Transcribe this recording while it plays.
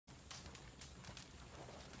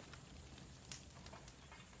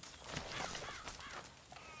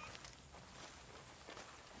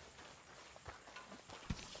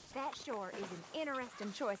That sure is an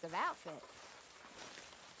interesting choice of outfit.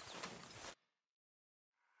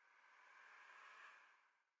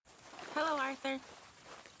 Hello, Arthur.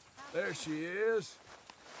 There she is.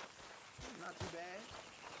 Not too bad.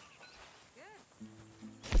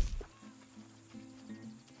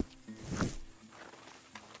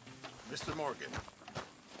 Mr. Morgan.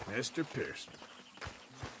 Mr. Pearson.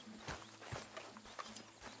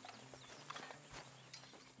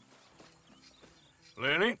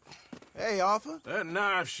 Lenny, Hey, Arthur. that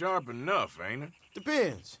knife's sharp enough, ain't it?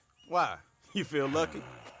 Depends. Why? You feel lucky?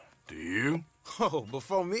 Do you? Oh,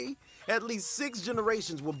 before me, at least 6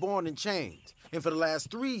 generations were born in chains. And for the last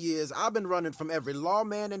 3 years, I've been running from every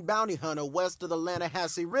lawman and bounty hunter west of the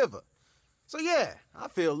Lannahechee River. So yeah, I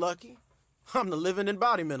feel lucky. I'm the living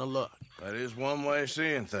embodiment of luck. That is one way of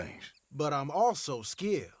seeing things. But I'm also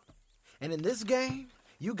skilled. And in this game,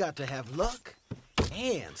 you got to have luck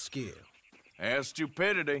and skill. And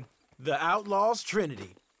stupidity. The Outlaw's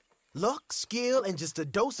Trinity. Luck, skill, and just a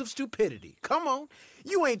dose of stupidity. Come on,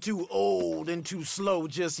 you ain't too old and too slow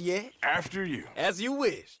just yet. After you. As you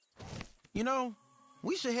wish. You know,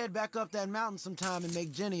 we should head back up that mountain sometime and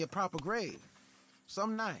make Jenny a proper grave.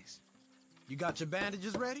 Something nice. You got your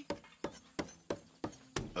bandages ready?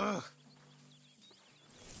 Ugh.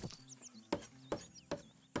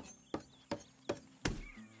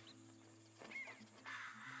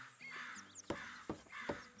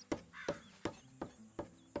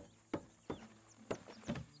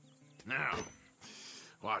 Now,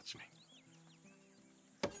 watch me.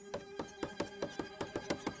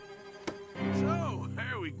 So,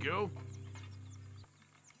 there we go.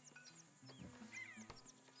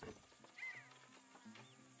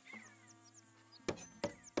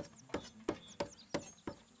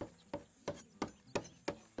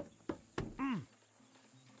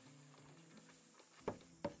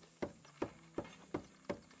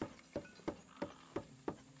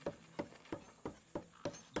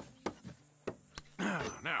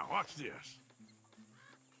 Now, watch this.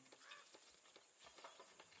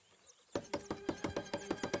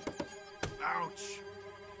 Ouch.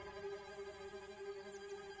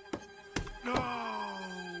 No!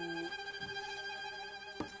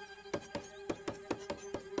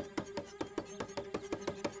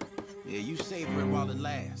 Yeah, you savor it while it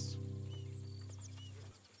lasts.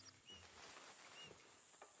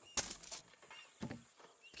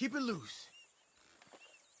 Keep it loose.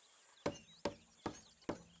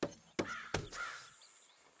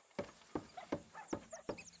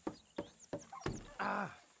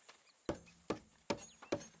 Ah.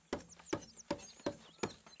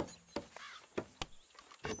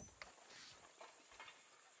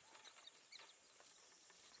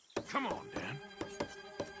 Come on, Dan.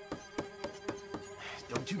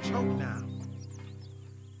 Don't you choke now.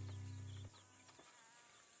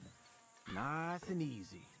 Nice and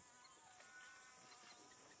easy.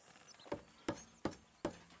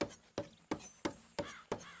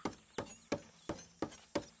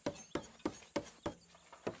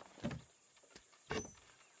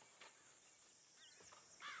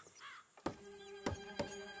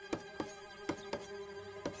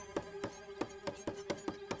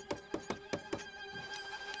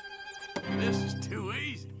 This is too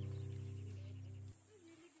easy.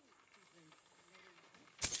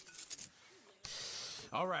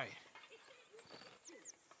 All right.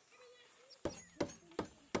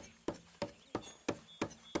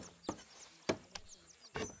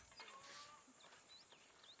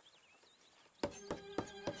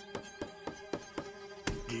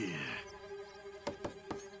 Yeah.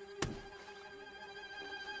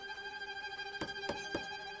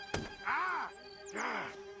 Ah!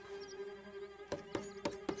 Ah!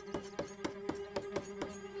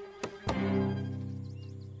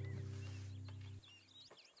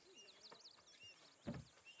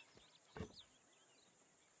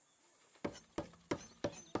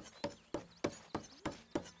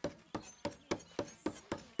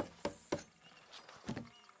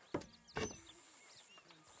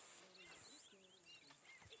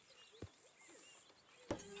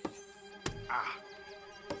 Ah.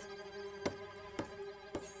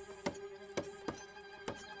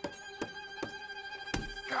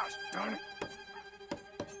 Gosh darn it.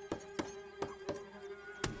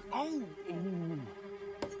 Oh. Ooh.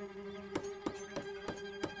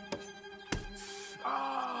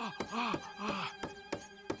 Ah. Ah. Ah.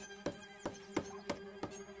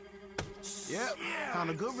 Yep, Yeah. found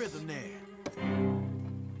a good rhythm there.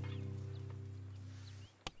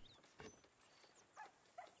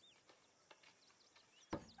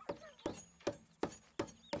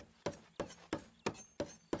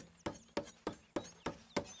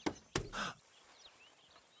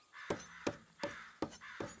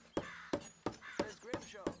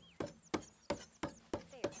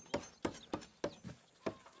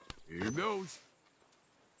 Here goes.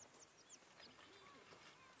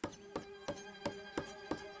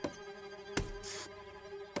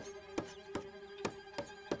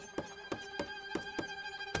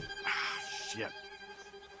 Shit.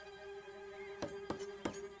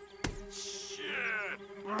 Shit.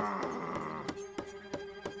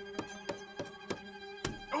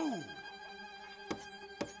 Oh.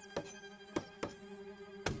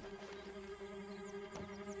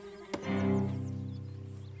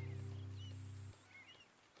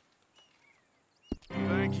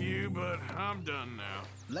 Thank you, but I'm done now.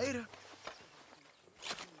 Later.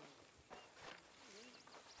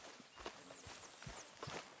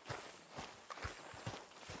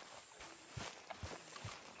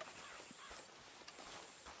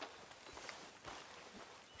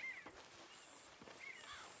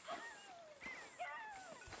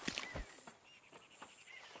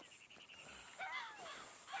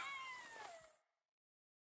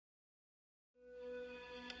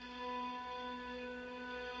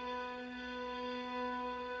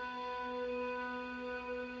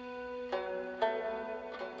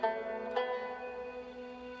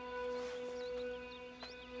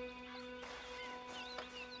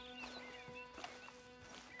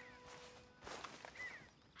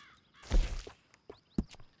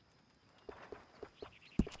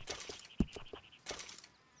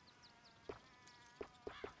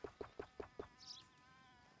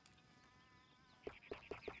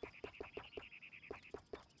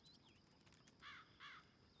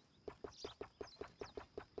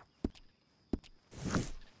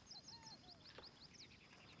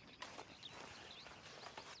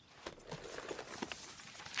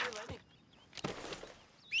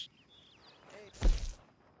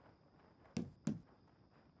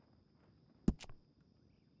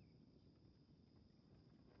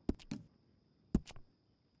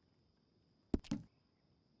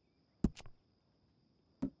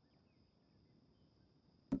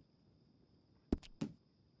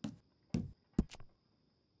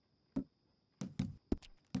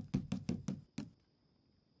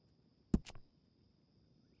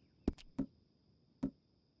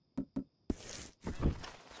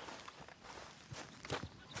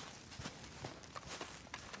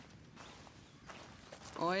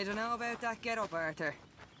 I don't know about that get-up, Arthur.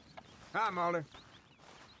 Hi, Molly.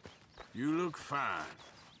 You look fine.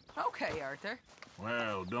 Okay, Arthur.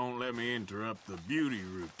 Well, don't let me interrupt the beauty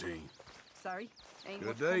routine. Sorry. Ain't Good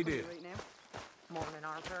much day, company dear. right now. Morning,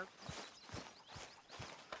 Arthur.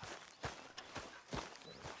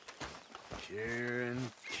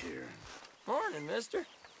 Karen. Morning, mister.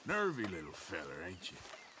 Nervy little feller, ain't you?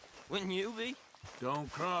 Wouldn't you be?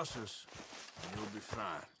 Don't cross us, and you'll be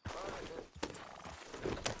fine.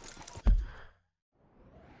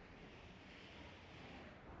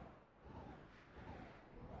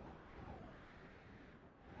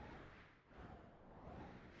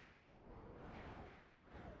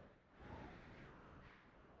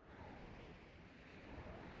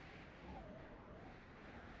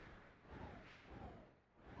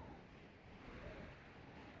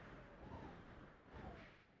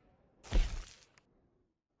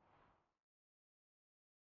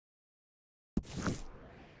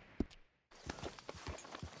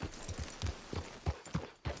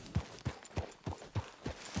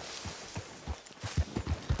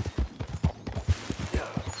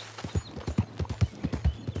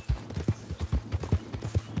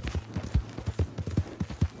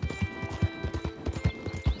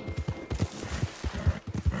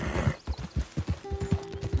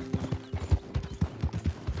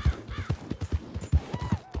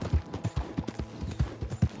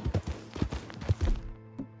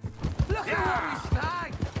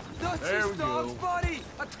 There we go. Buddy,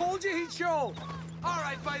 I told you he'd show. All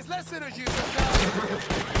right, boys, let's introduce ourselves.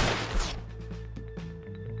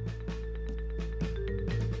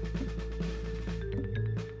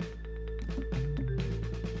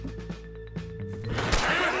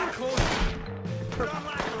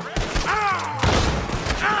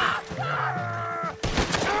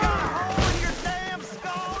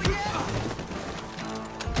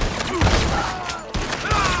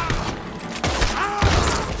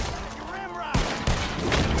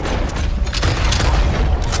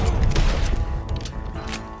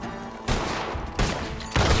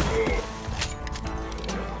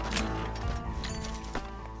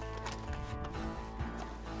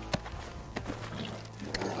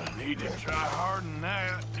 Need to try harder than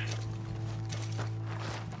that.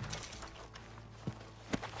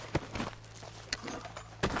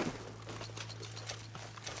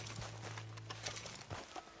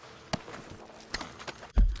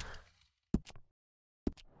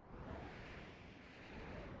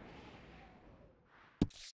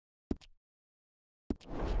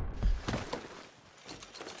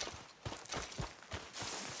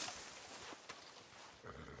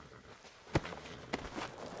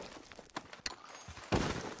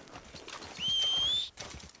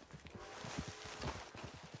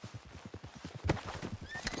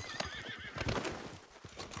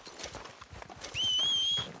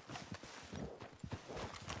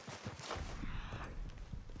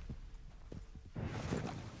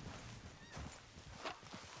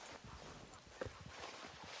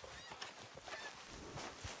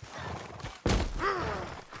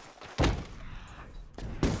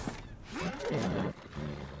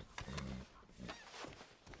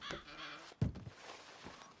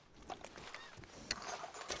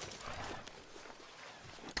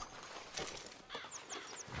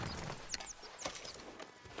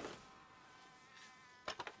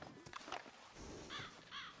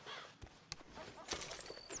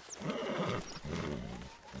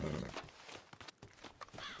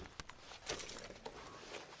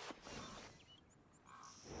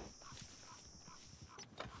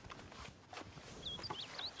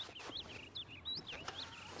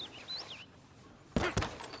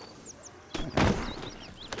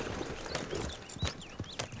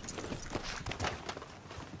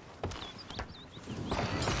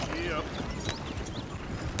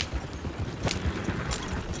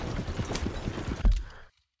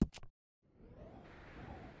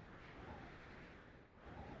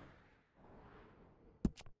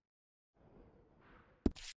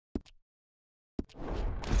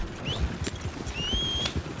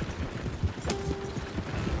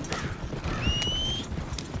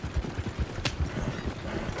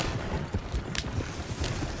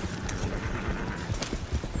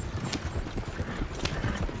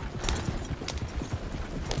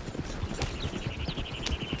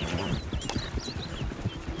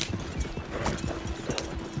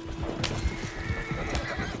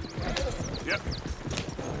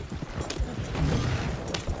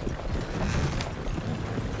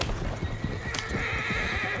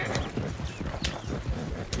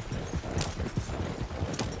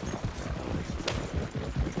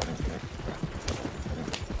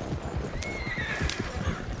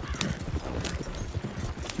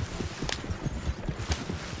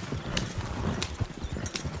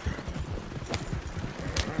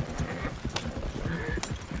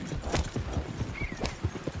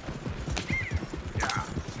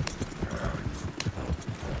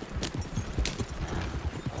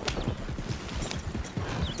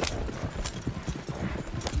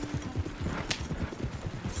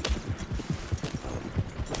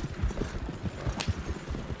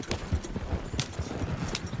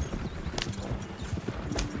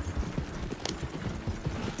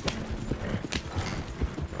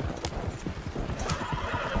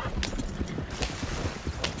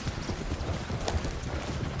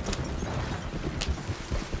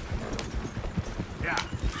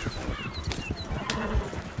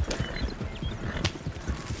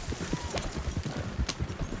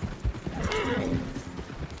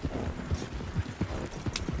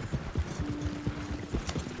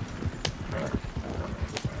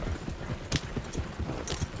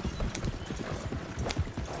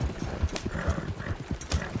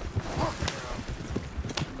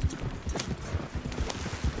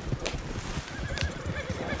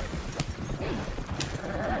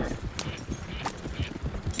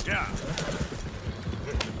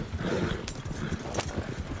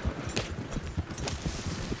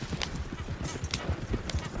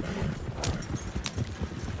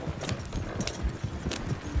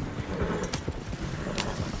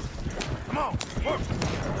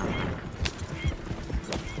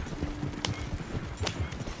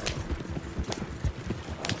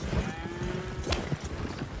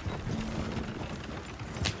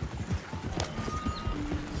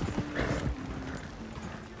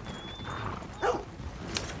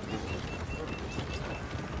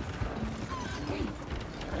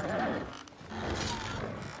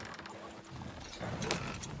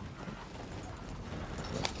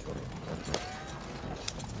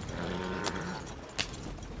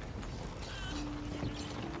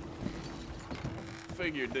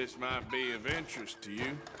 figured this might be of interest to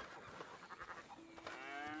you.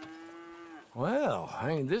 Well,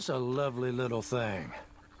 ain't this a lovely little thing?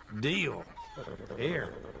 Deal.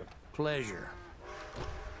 Here. Pleasure.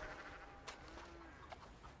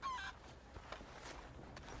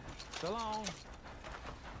 So long.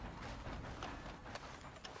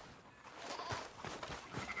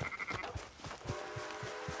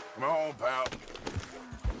 Come on, pal.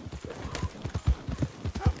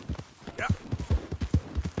 Yeah.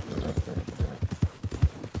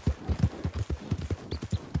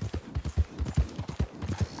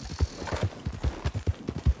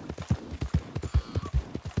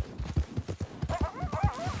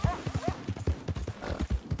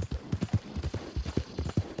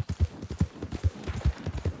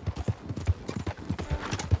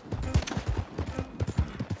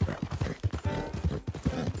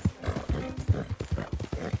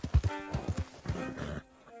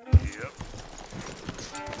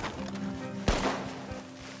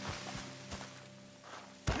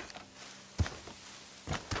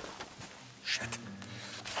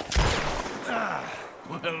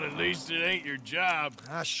 Well, at least it ain't your job.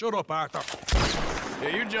 Ah, shut up, Arthur.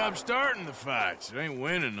 Yeah, your job's starting the fights. It ain't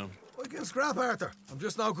winning them. I can scrap, Arthur. I'm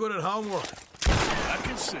just not good at homework. I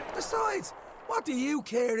can see. Besides, what do you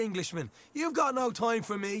care, Englishman? You've got no time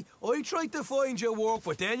for me. I tried to find you work,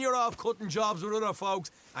 but then you're off cutting jobs with other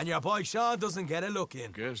folks, and your boy Sean doesn't get a look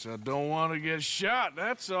in. Guess I don't want to get shot,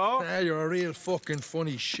 that's all. Ah, you're a real fucking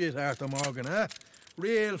funny shit, Arthur Morgan, huh?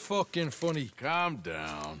 Real fucking funny. Calm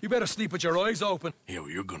down. You better sleep with your eyes open. Yeah, well,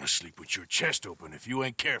 you're gonna sleep with your chest open if you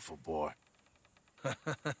ain't careful, boy.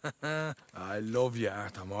 I love you,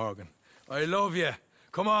 Arthur Morgan. I love you.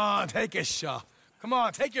 Come on, take a shot. Come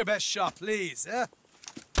on, take your best shot, please, huh?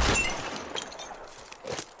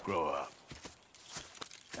 Grow up.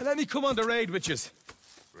 And let me come on the raid with yous.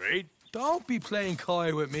 Raid? Don't be playing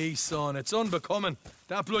coy with me, son. It's unbecoming.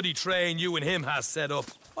 That bloody train you and him has set up.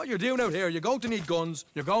 What you're doing out here, you're going to need guns,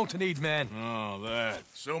 you're going to need men. Oh, that.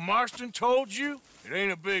 So Marston told you? It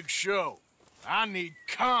ain't a big show. I need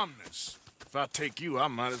calmness. If I take you, I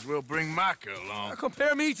might as well bring Micah along. Now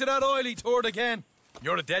compare me to that oily turd again.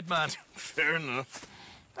 You're a dead man. Fair enough.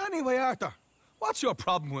 Anyway, Arthur, what's your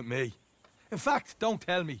problem with me? In fact, don't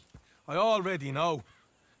tell me. I already know.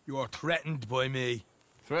 You're threatened by me.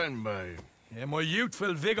 Threatened by you. Yeah, my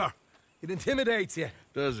youthful vigor. It intimidates you.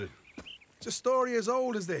 Does it? It's a story as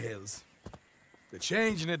old as the hills. The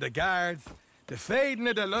changing of the guard, the fading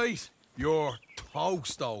of the light. You're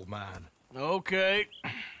toast, old man. Okay.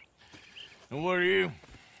 And what are you?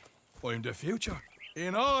 I'm the future,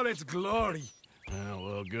 in all its glory. Oh,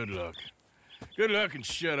 well, good luck. Good luck and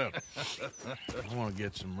shut up. I want to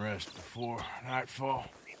get some rest before nightfall.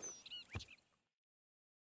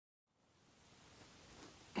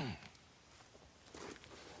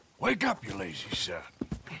 Wake up, you lazy son.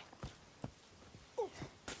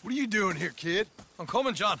 What are you doing here, kid? I'm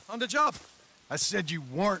coming, John, on the job. I said you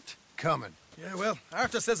weren't coming. Yeah, well,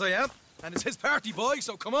 Arthur says I am, and it's his party, boy,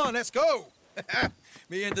 so come on, let's go.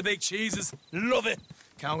 Me and the big cheeses, love it.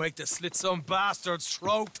 Can't wait to slit some bastard's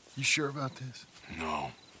throat. You sure about this?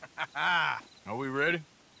 No. Are we ready?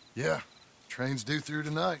 Yeah. Train's due through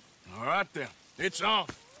tonight. All right, then. It's on.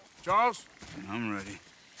 Charles? I'm ready.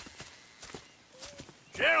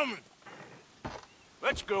 Gentlemen,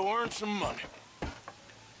 let's go earn some money.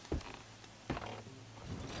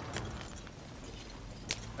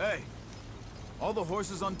 Hey, all the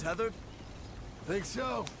horses untethered? Think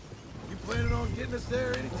so. You planning on getting us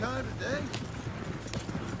there any time today?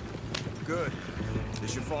 Good. They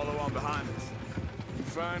should follow on behind us. You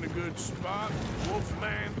find a good spot,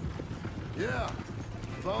 Wolfman? Yeah.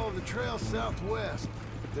 Follow the trail southwest.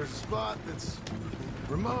 There's a spot that's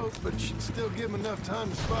remote, but should still give them enough time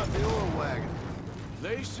to spot the oil wagon.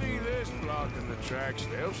 They see this blocking the tracks,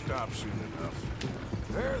 they'll stop soon enough.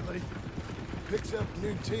 Apparently, picks up a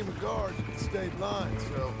new team of guards at the state line,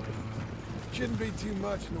 so shouldn't be too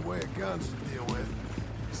much in the way of guns to deal with.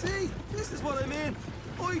 See, this is what I mean.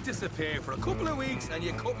 I disappear for a couple of weeks, and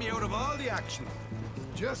you cut me out of all the action.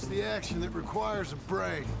 Just the action that requires a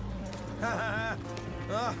brain.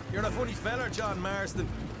 You're a funny fella, John Marston.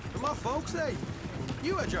 And what folks say?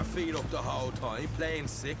 You had your feet up the whole time, playing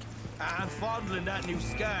sick, and fondling that new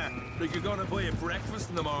scar like you're gonna buy a breakfast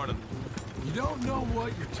in the morning. You don't know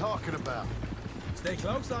what you're talking about. Stay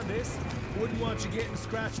close on this. Wouldn't want you getting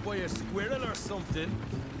scratched by a squirrel or something.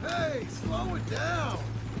 Hey, slow it down!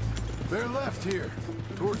 They're left here,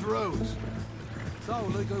 towards Rhodes. So,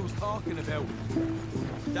 like I was talking about,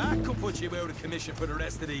 that could put you out of commission for the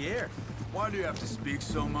rest of the year. Why do you have to speak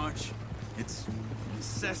so much? It's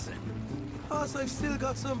incessant. Plus, I've still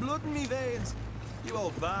got some blood in me veins. You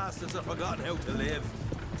old bastards have forgotten how to live.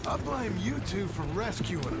 I blame you two for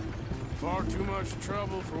rescuing him. Far too much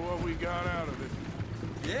trouble for what we got out of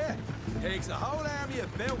it. Yeah, takes a whole army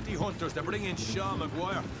of bounty hunters to bring in Sean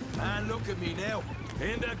McGuire. And look at me now,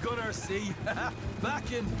 in the gunner seat.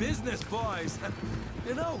 Back in business, boys.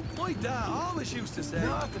 You know, my dad always used to say...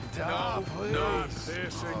 Not the dog, please. Not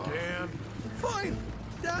this again. Fine.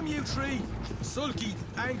 Damn you three. Sulky,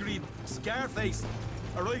 angry, scar-faced.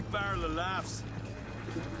 A right barrel of laughs.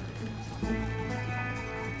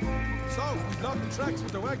 So, we block the tracks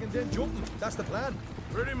with the wagon, then jumping. That's the plan.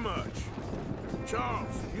 Pretty much.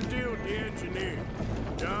 Charles, you deal with the engineer.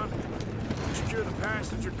 John, secure the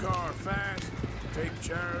passenger car fast, take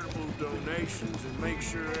charitable donations, and make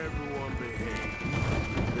sure everyone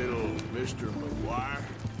behaves. Little Mr. McGuire,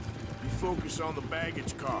 you focus on the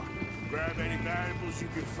baggage car. Grab any valuables you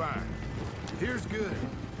can find. Here's good.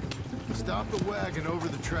 Stop the wagon over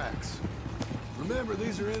the tracks. Remember,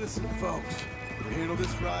 these are innocent folks. If we handle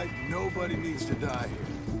this right, nobody needs to die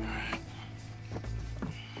here.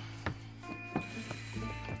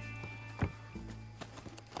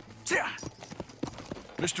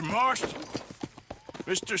 Mr. Marston,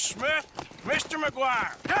 Mr. Smith, Mr.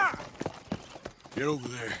 McGuire, ha! Get over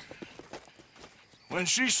there. When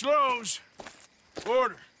she slows,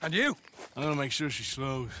 order. And you? I'm gonna make sure she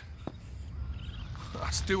slows. I'll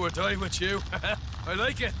do or die with you. I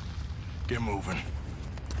like it. Get moving.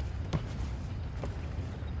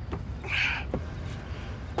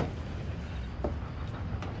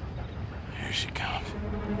 Here she comes.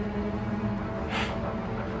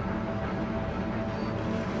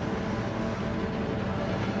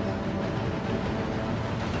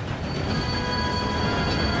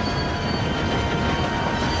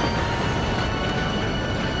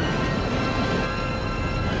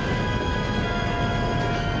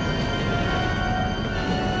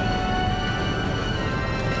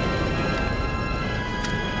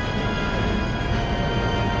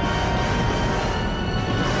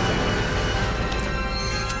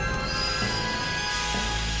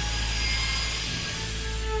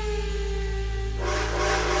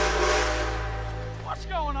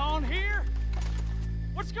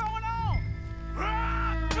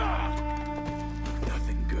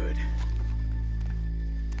 Nothing good.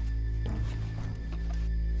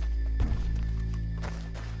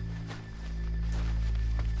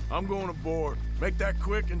 I'm going aboard. Make that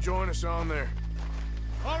quick and join us on there.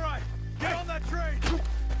 All right, get on that train.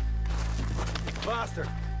 Faster.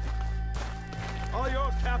 All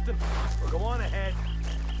yours, Captain. Or go on ahead.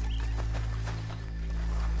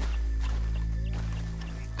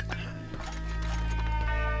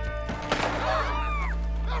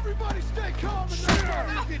 Everybody stay calm and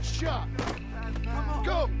nobody get shot.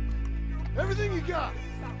 Go. Everything you got.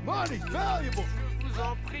 Money, valuable.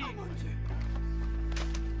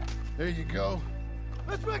 There you go.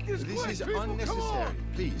 Let's make this quick, This is people. unnecessary, Come on.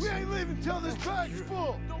 please. We ain't leaving till this bag's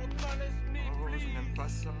full.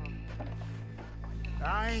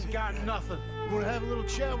 I ain't got nothing. You wanna have a little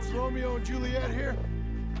chat with Romeo and Juliet here?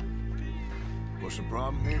 What's the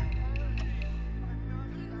problem here?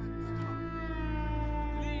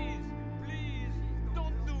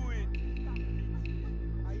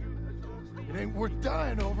 It ain't worth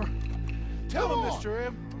dying over. Tell him, Mr.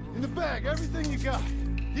 M. In the bag, everything you got.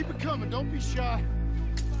 Keep it coming, don't be shy.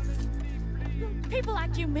 People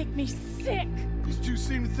like you make me sick. These two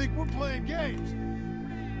seem to think we're playing games.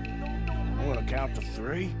 I'm gonna count to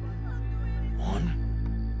 3.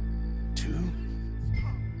 1, 2.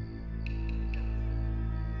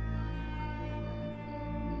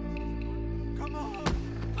 Come on!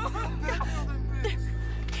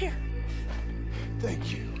 Here.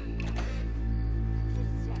 Thank you.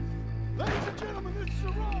 Ladies and gentlemen, this is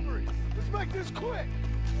a robbery. Let's make this quick.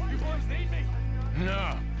 You boys need me?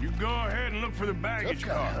 No, you go ahead and look for the baggage Tough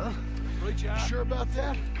guy, car. huh? Right, You yeah. sure about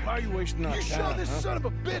that? Why are you wasting our You time, show this huh? son of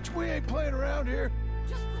a bitch we ain't playing around here.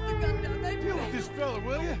 Just put the gun down, baby. Deal with this fella,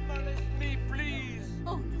 will you? Me, please.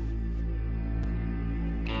 Oh,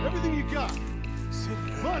 Everything you got.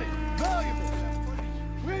 Money, valuables.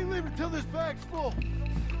 We ain't leaving till this bag's full.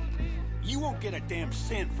 You won't get a damn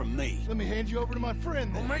cent from me. Let me hand you over to my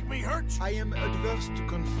friend Don't then. make me hurt you. I am adverse to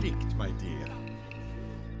conflict, my dear.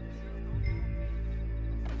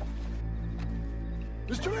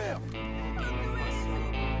 Mr. M!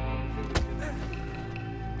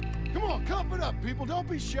 Come on, cup it up, people. Don't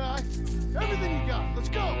be shy. Everything you got. Let's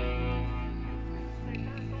go.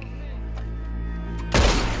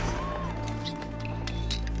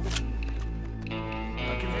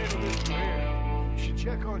 I can handle this from here. You should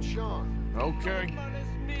check on Sean. Okay.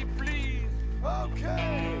 Me, please.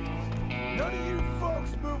 Okay. None of you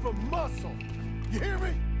folks move a muscle. You hear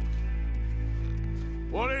me?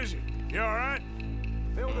 What is it? You all right?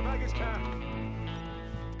 Fill the baggage car.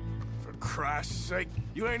 For Christ's sake,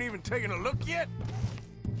 you ain't even taken a look yet?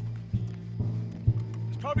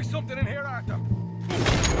 There's probably something in here, Arthur.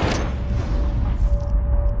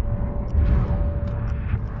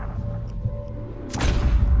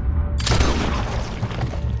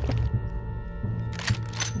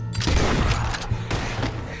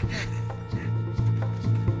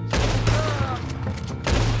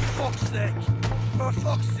 For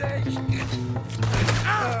fuck's sake! Get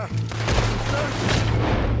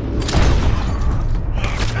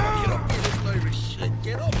up, you little Irish shit.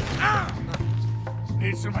 Get up.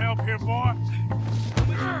 Need some help here, boy?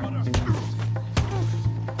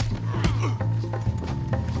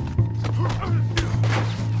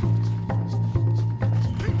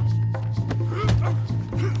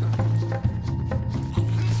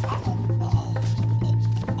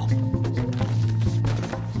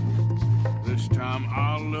 This time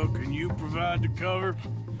I'll look and you provide the cover.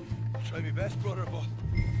 Try my best, brother, but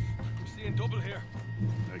I'm seeing double here.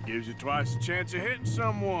 That gives you twice the chance of hitting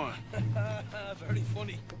someone. Very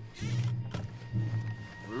funny.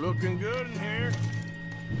 We're looking good in here.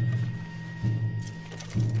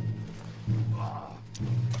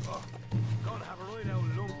 Gonna have a right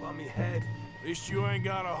old lump on me head. At least you ain't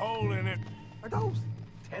got a hole in it. Are those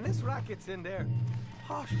tennis rackets in there?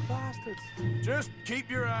 Posh bastards. Just keep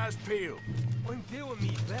your eyes peeled. I'm doing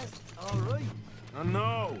me best, all right. I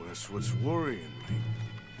know, that's what's worrying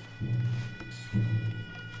me.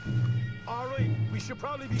 All right, we should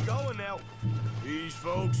probably be going now. These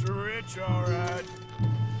folks are rich, all right.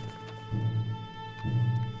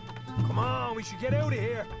 Come on, we should get out of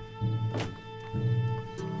here.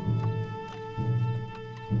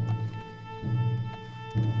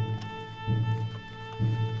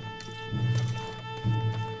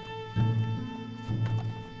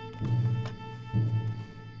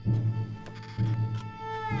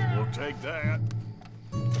 We'll take that.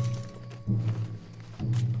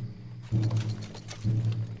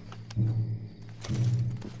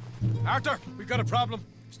 Arthur, we've got a problem.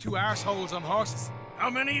 There's two arseholes on horses. How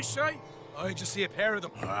many you say? I just see a pair of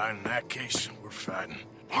them. In that case, we're fighting.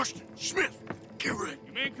 Marston, Smith, get ready.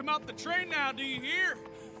 You men come out the train now, do you hear?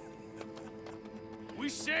 We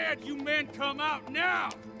said you men come out now.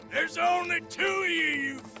 There's only two of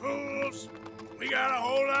you fools. We got a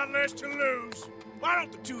whole lot less to lose. Why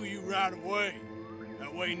don't the two of you ride away?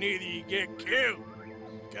 That way neither of you get killed.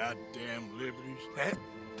 Goddamn liberties. Eh?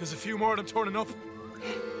 There's a few more of them turning up.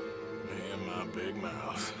 Man, my big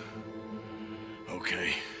mouth.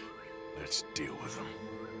 Okay, let's deal with them.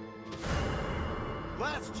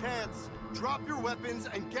 Last chance. Drop your weapons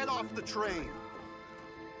and get off the train.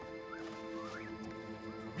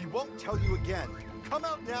 We won't tell you again. Come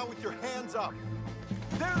out now with your hands up.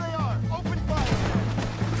 There they are. Open fire.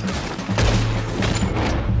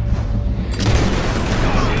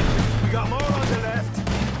 We got more on the left.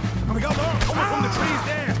 And we got more coming from the trees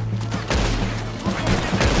there.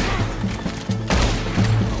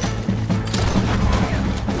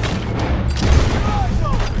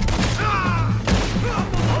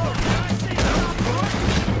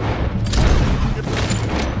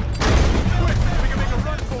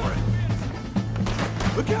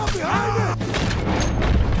 Look out behind it!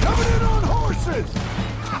 Coming in on horses!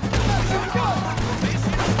 Here we go!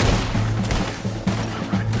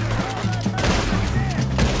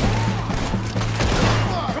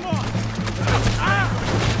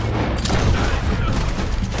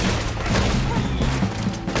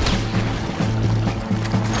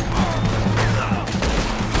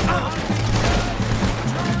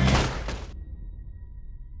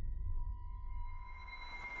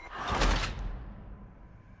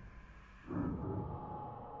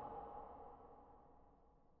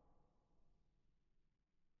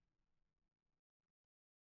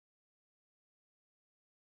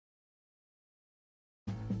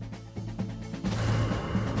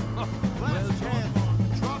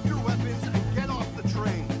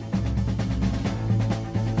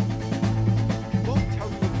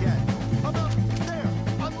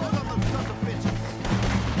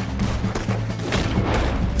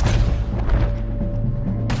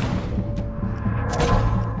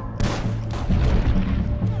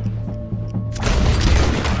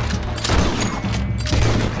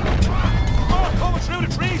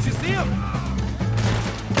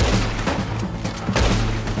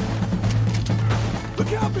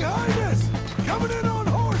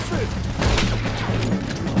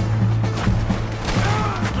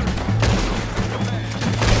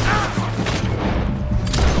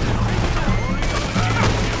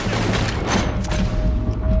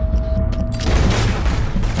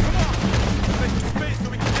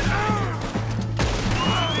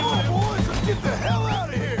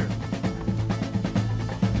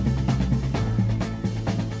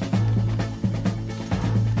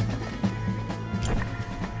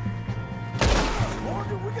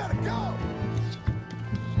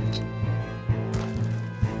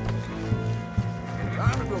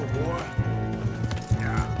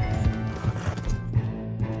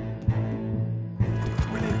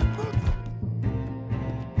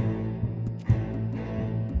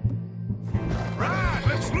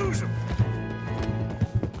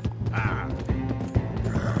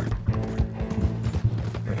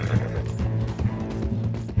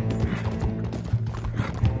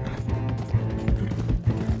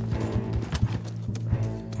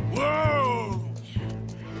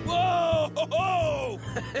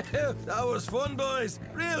 That was fun, boys.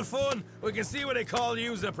 Real fun. We can see what they call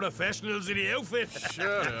you the professionals in the outfit.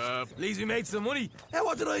 Shut up. At least we made some money. Hey,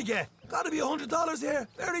 what did I get? Gotta be $100 here.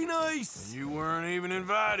 Very nice. You weren't even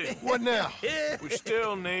invited. What now? We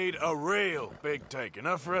still need a real big take.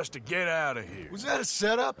 Enough for us to get out of here. Was that a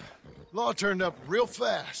setup? Law turned up real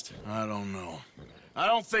fast. I don't know. I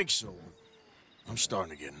don't think so. I'm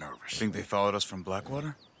starting to get nervous. Think they followed us from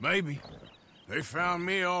Blackwater? Maybe. They found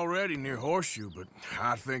me already near Horseshoe, but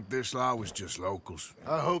I think this lot was just locals.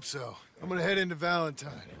 I hope so. I'm gonna head into Valentine,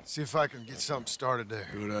 see if I can get something started there.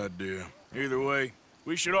 Good idea. Either way,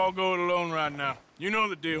 we should all go it alone right now. You know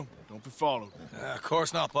the deal. Don't be followed. Of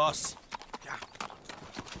course not, boss.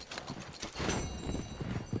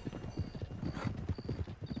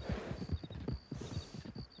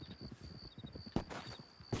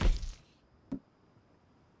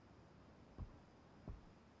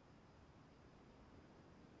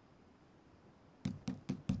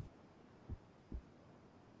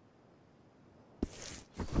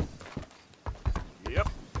 Yep.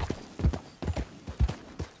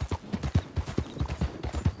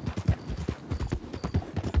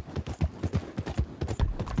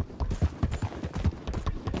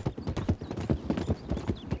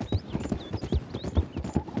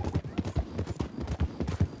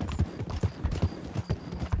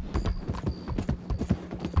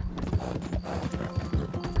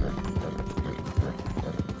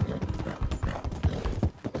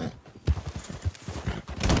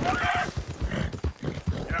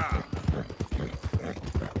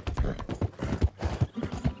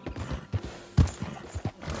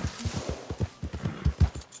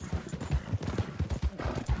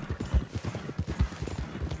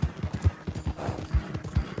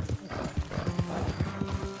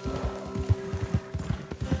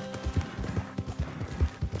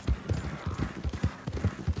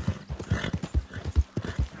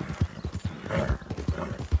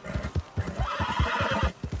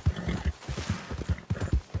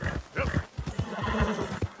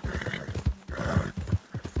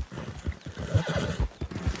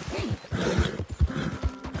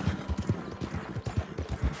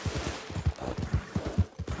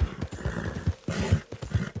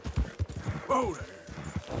 Whoa there.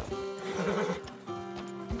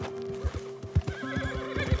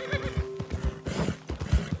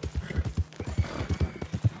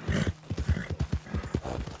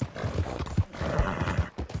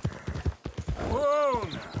 Whoa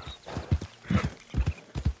now.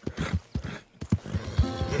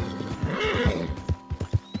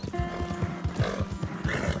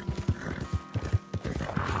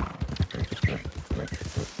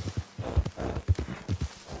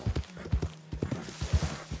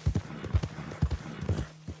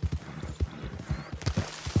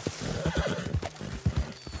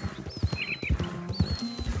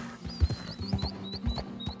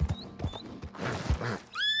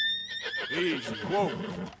 Easy, whoa.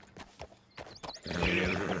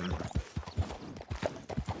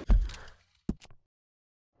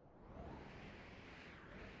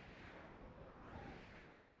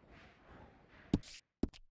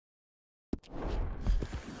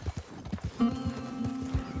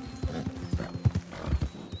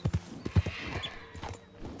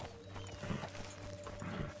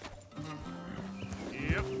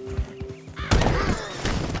 Yep.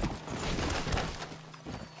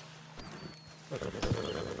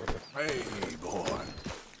 Hey, boy.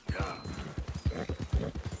 Yeah.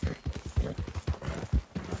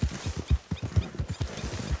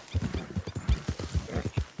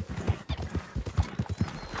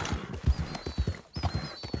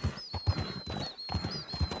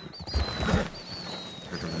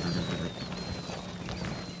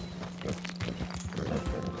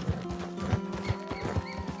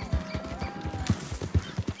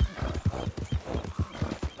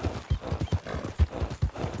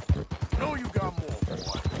 Know you got more,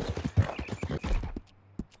 boy.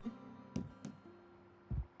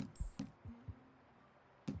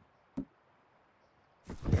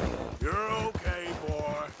 You're okay,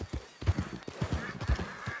 boy.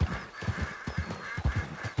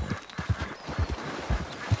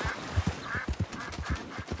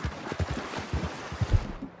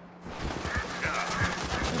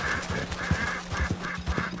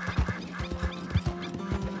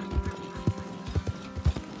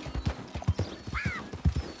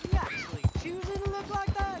 You actually choosing to look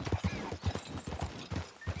like that?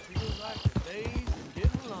 Feels like the days are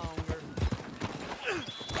getting longer.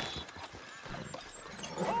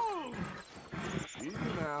 Whoa!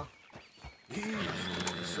 Easy now. Easy.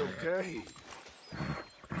 It's okay.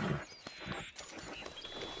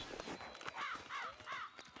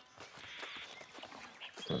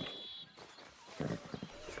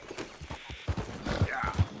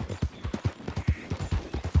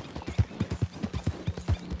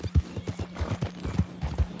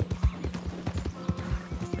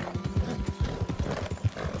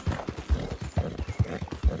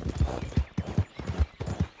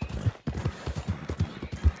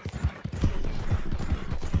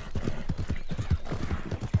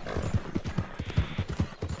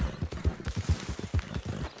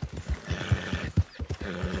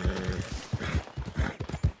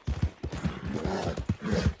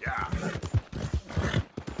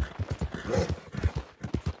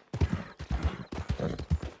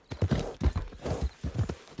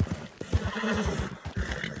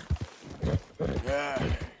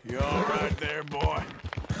 Yeah, you all right there, boy?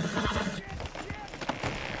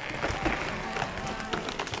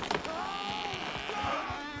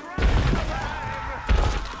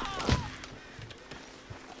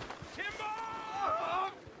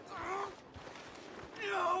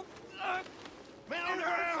 Man on the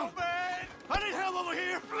ground! I need help over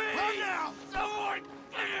here! Please! Run now! Someone!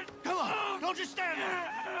 Come on! Don't just stand there!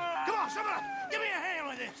 Come on, somebody! Give me a hand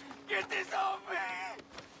with this! Get this off me!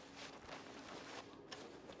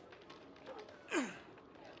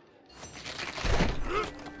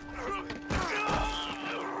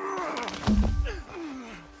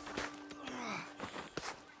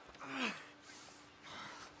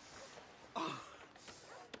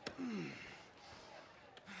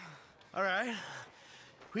 All right.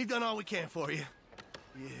 We've done all we can for you.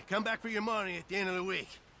 You come back for your money at the end of the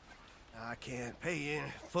week. I can't pay you in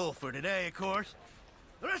full for today, of course.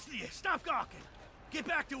 The rest of you, stop gawking. Get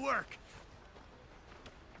back to work.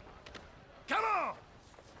 Come on!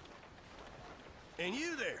 And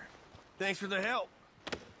you there. Thanks for the help.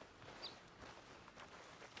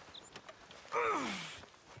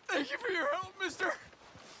 Thank you for your help, mister.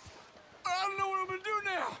 I don't know what I'm gonna do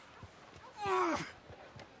now.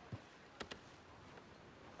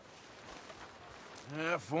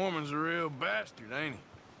 That foreman's a real bastard, ain't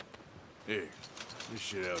he? Here, this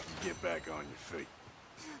should help you get back on your feet.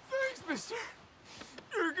 Thanks, mister.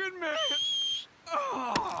 You're a good man.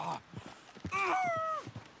 Oh.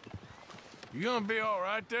 You gonna be all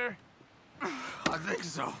right there? I think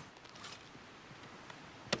so.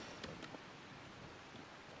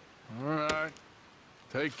 All right.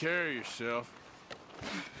 Take care of yourself.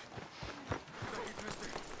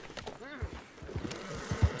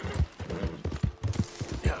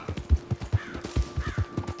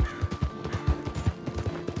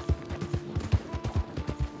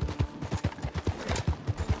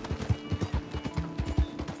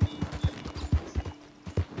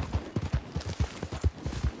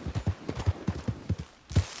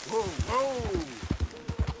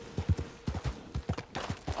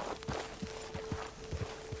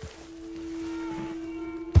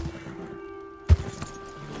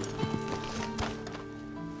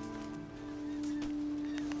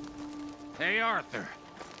 Hey, Arthur.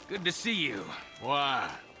 Good to see you. Why?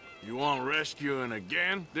 You want rescuing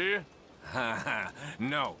again, do you?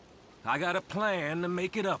 No. I got a plan to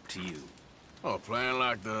make it up to you. Oh, a plan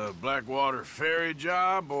like the Blackwater ferry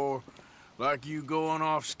job, or like you going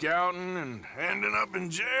off scouting and ending up in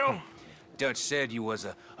jail? Dutch said you was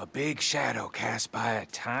a big shadow cast by a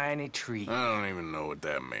tiny tree. I don't even know what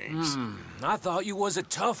that means. I thought you was a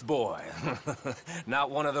tough boy. Not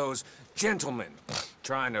one of those gentlemen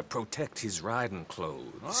trying to protect his riding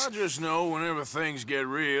clothes. I just know whenever things get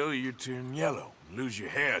real, you turn yellow, lose your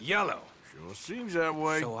head. Yellow? Sure seems that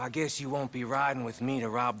way. So I guess you won't be riding with me to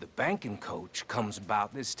rob the banking coach comes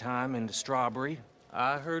about this time into Strawberry.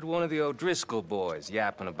 I heard one of the O'Driscoll boys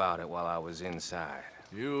yapping about it while I was inside.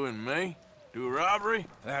 You and me? Do a robbery?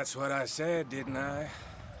 That's what I said, didn't I?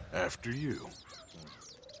 After you.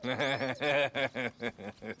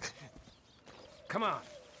 Come on.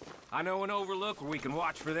 I know an overlook where we can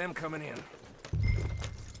watch for them coming in.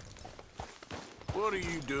 What are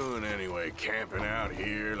you doing anyway, camping out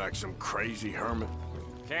here like some crazy hermit?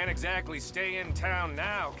 Can't exactly stay in town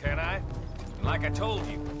now, can I? And like I told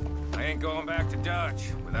you, I ain't going back to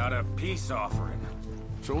Dutch without a peace offering.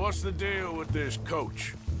 So what's the deal with this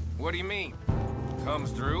coach? What do you mean?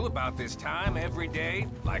 Comes through about this time every day,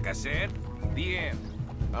 like I said, the end.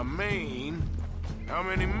 I mean, how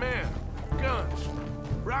many men, guns,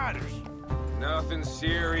 riders? Nothing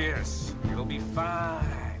serious. It'll be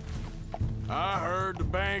fine. I heard the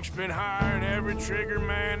bank's been hiring every trigger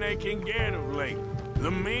man they can get of late.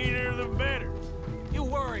 The meaner, the better. You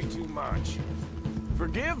worry too much.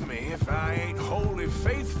 Forgive me if I ain't wholly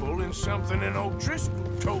faithful in something an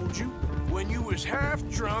O'Driscoll told you when you was half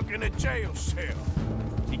drunk in a jail cell.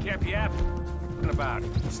 He kept yapping about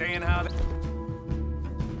it, saying how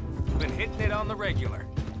you've been hitting it on the regular.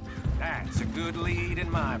 That's a good lead in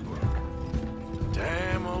my book.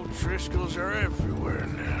 Damn O'Driscolls are everywhere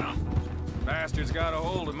now. Bastards got a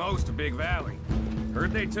hold of most of Big Valley.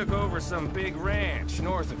 Heard they took over some big ranch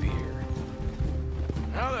north of here.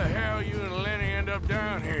 How the hell you and Lenny end up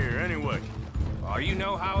down here, anyway? Oh, you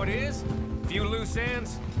know how it is? Few loose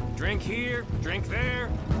ends. Drink here, drink there.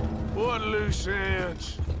 What loose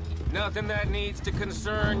ends? Nothing that needs to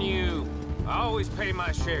concern you. I always pay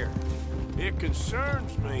my share. It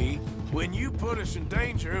concerns me when you put us in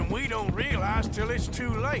danger and we don't realize till it's too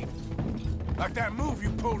late. Like that move you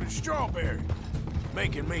pulled in Strawberry.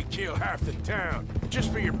 making me kill half the town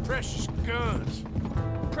just for your precious guns.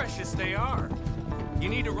 Precious they are. You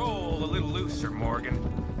need to roll a little looser, Morgan.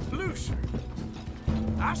 Looser?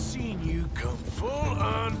 I've seen you come full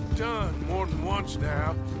undone more than once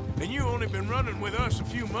now, and you only been running with us a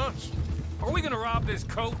few months. Are we gonna rob this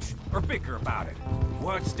coach or bicker about it?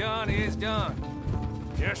 What's done is done.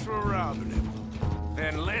 Guess we're robbing him.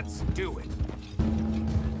 Then let's do it.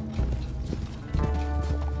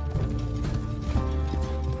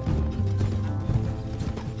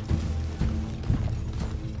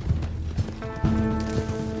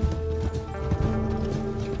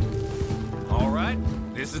 All right,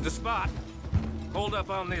 this is the spot. Hold up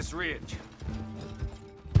on this ridge.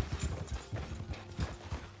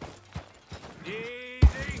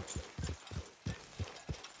 Easy.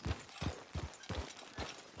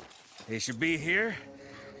 They should be here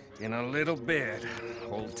in a little bit.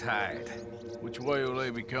 Hold tight. Which way will they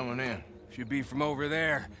be coming in? Should be from over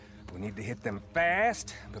there. We need to hit them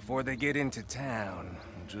fast before they get into town.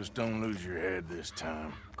 Just don't lose your head this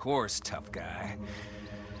time. Of course, tough guy.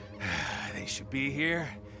 They should be here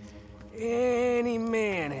any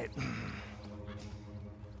minute.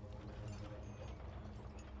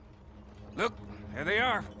 Look, there they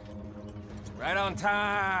are. Right on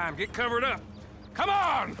time. Get covered up. Come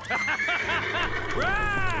on!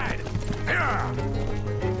 Ride! Yeah!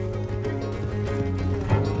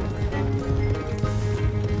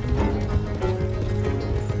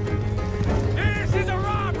 This is a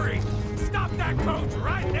robbery! Stop that coach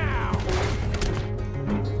right now!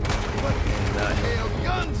 What in the hell?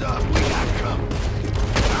 Guns up! We got company!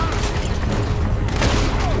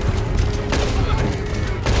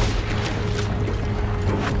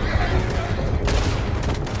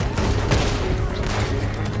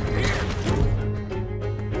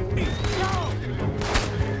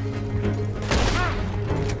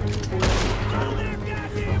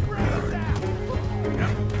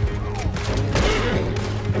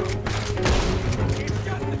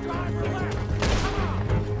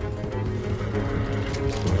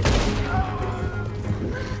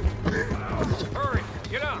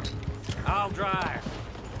 I'll drive.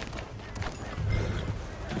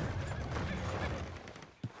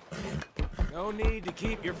 No need to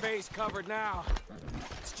keep your face covered now.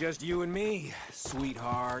 It's just you and me,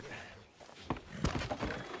 sweetheart.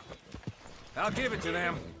 I'll give it to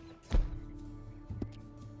them.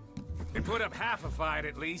 They put up half a fight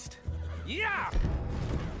at least. Yeah!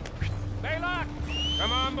 Baylock!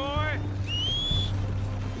 Come on, boy!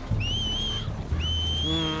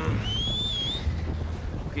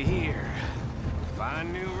 Looky here.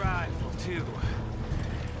 Fine new rifle, too.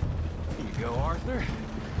 Here you go, Arthur.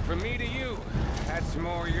 From me to you. That's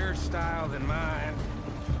more your style than mine.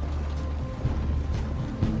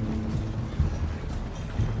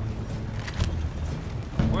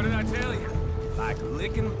 What did I tell you? Like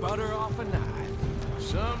licking butter off a knife.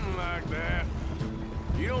 Something like that.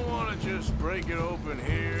 You don't want to just break it open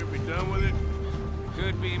here, be done with it?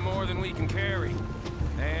 Could be more than we can carry.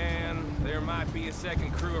 And there might be a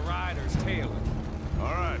second crew of riders tailing.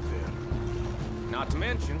 All right, then. Not to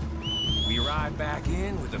mention, we ride back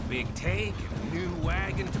in with a big take and a new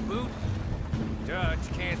wagon to boot. Dutch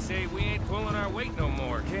can't say we ain't pulling our weight no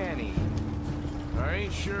more, can he? I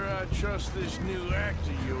ain't sure I trust this new act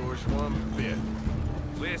of yours one bit.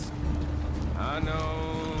 Listen, I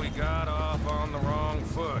know we got off on the wrong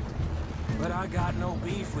foot, but I got no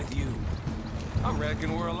beef with you. I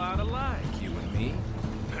reckon we're a lot alike, you and me.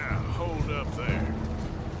 Now, hold up there.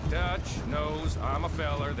 Dutch knows I'm a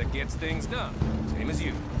feller that gets things done, same as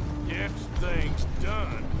you. Gets things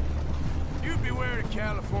done? You'd be wearing a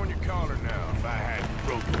California collar now if I hadn't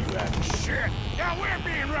broken you out of shit. Now we're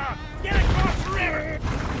being robbed. Get across the river!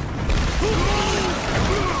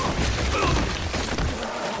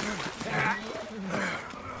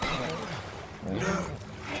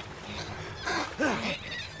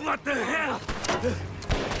 What the hell?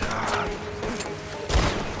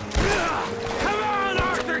 Come on,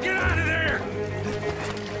 Arthur, get out of there!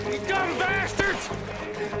 You dumb bastards!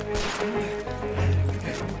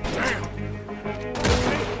 Damn!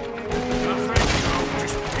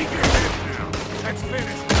 Just keep your head down. Let's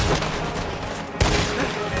finish.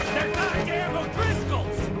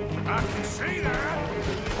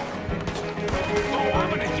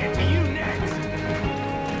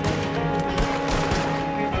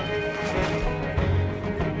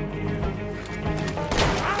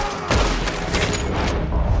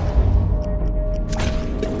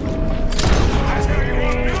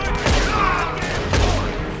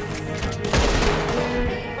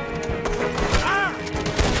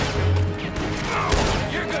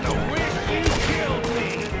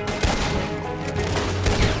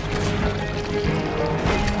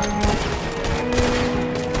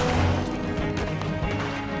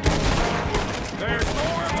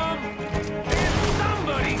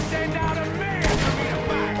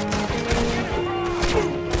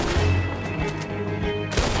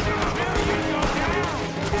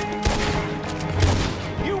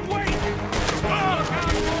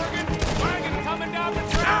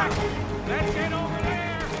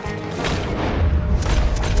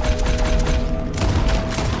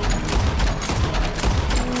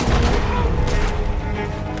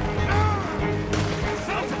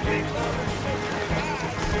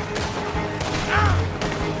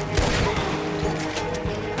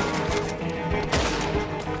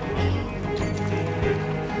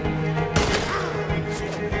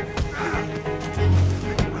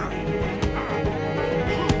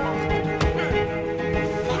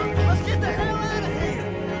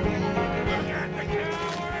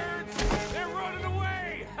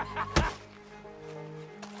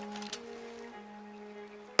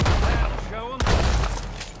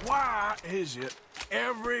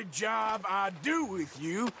 every job I do with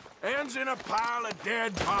you ends in a pile of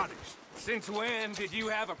dead bodies. Since when did you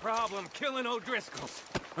have a problem killing O'Driscolls?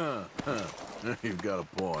 You've got a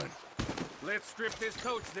point. Let's strip this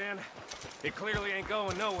coach then. It clearly ain't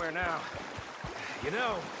going nowhere now. You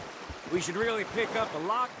know, we should really pick up a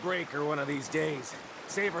lock breaker one of these days.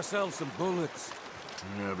 Save ourselves some bullets.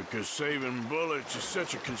 Yeah, because saving bullets is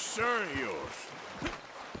such a concern of yours.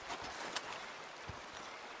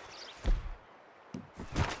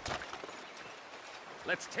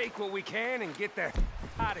 Let's take what we can and get the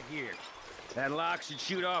out of here. That lock should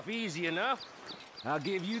shoot off easy enough. I'll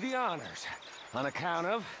give you the honors on account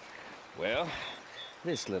of, well,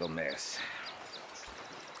 this little mess.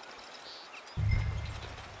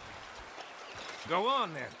 Go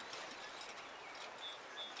on then.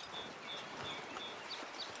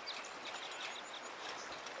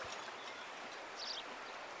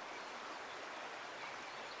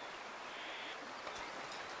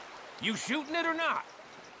 You shooting it or not?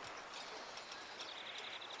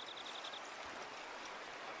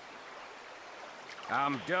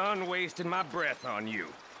 I'm done wasting my breath on you.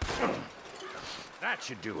 That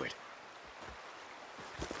should do it.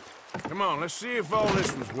 Come on, let's see if all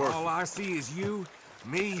this was worth it. All I see is you,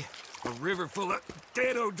 me, a river full of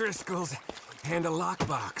dead O'Driscolls, and a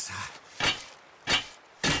lockbox.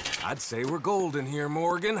 I'd say we're golden here,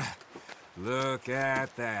 Morgan. Look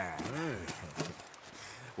at that. Hey.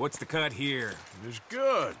 What's the cut here? It's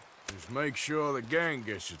good. Just make sure the gang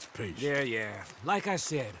gets its piece. Yeah. Like I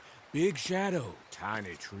said, big shadow,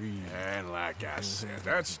 tiny tree. And like I said,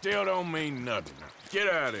 that still don't mean nothing. Now, get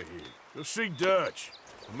out of here. Go see Dutch.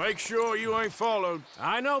 Make sure you ain't followed.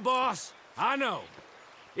 I know, boss. I know.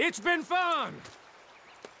 It's been fun.